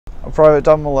I'm Private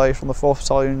Dan Millea from the 4th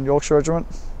Battalion Yorkshire Regiment.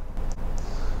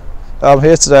 I'm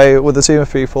here today with a team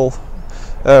of people,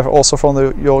 also from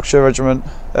the Yorkshire Regiment,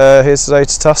 here today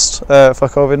to test for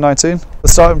COVID-19. The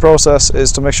starting process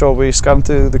is to make sure we scan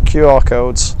through the QR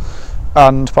codes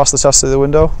and pass the test through the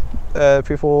window.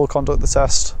 People will conduct the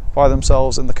test by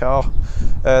themselves in the car.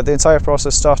 The entire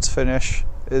process, start to finish,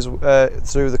 is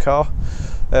through the car,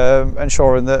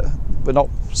 ensuring that we're not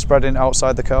spreading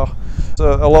outside the car.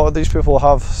 So a lot of these people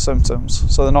have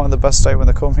symptoms, so they're not in the best state when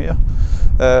they come here.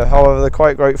 However, they're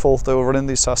quite grateful that we're running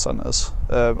these test centres,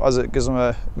 as it gives them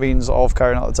a means of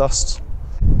carrying out the tests.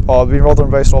 I've been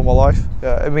Rotherham based all my life.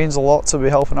 It means a lot to be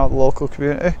helping out the local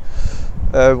community.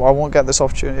 I won't get this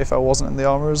opportunity if I wasn't in the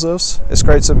Army Reserves. It's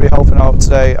great to be helping out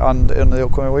today and in the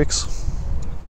upcoming weeks.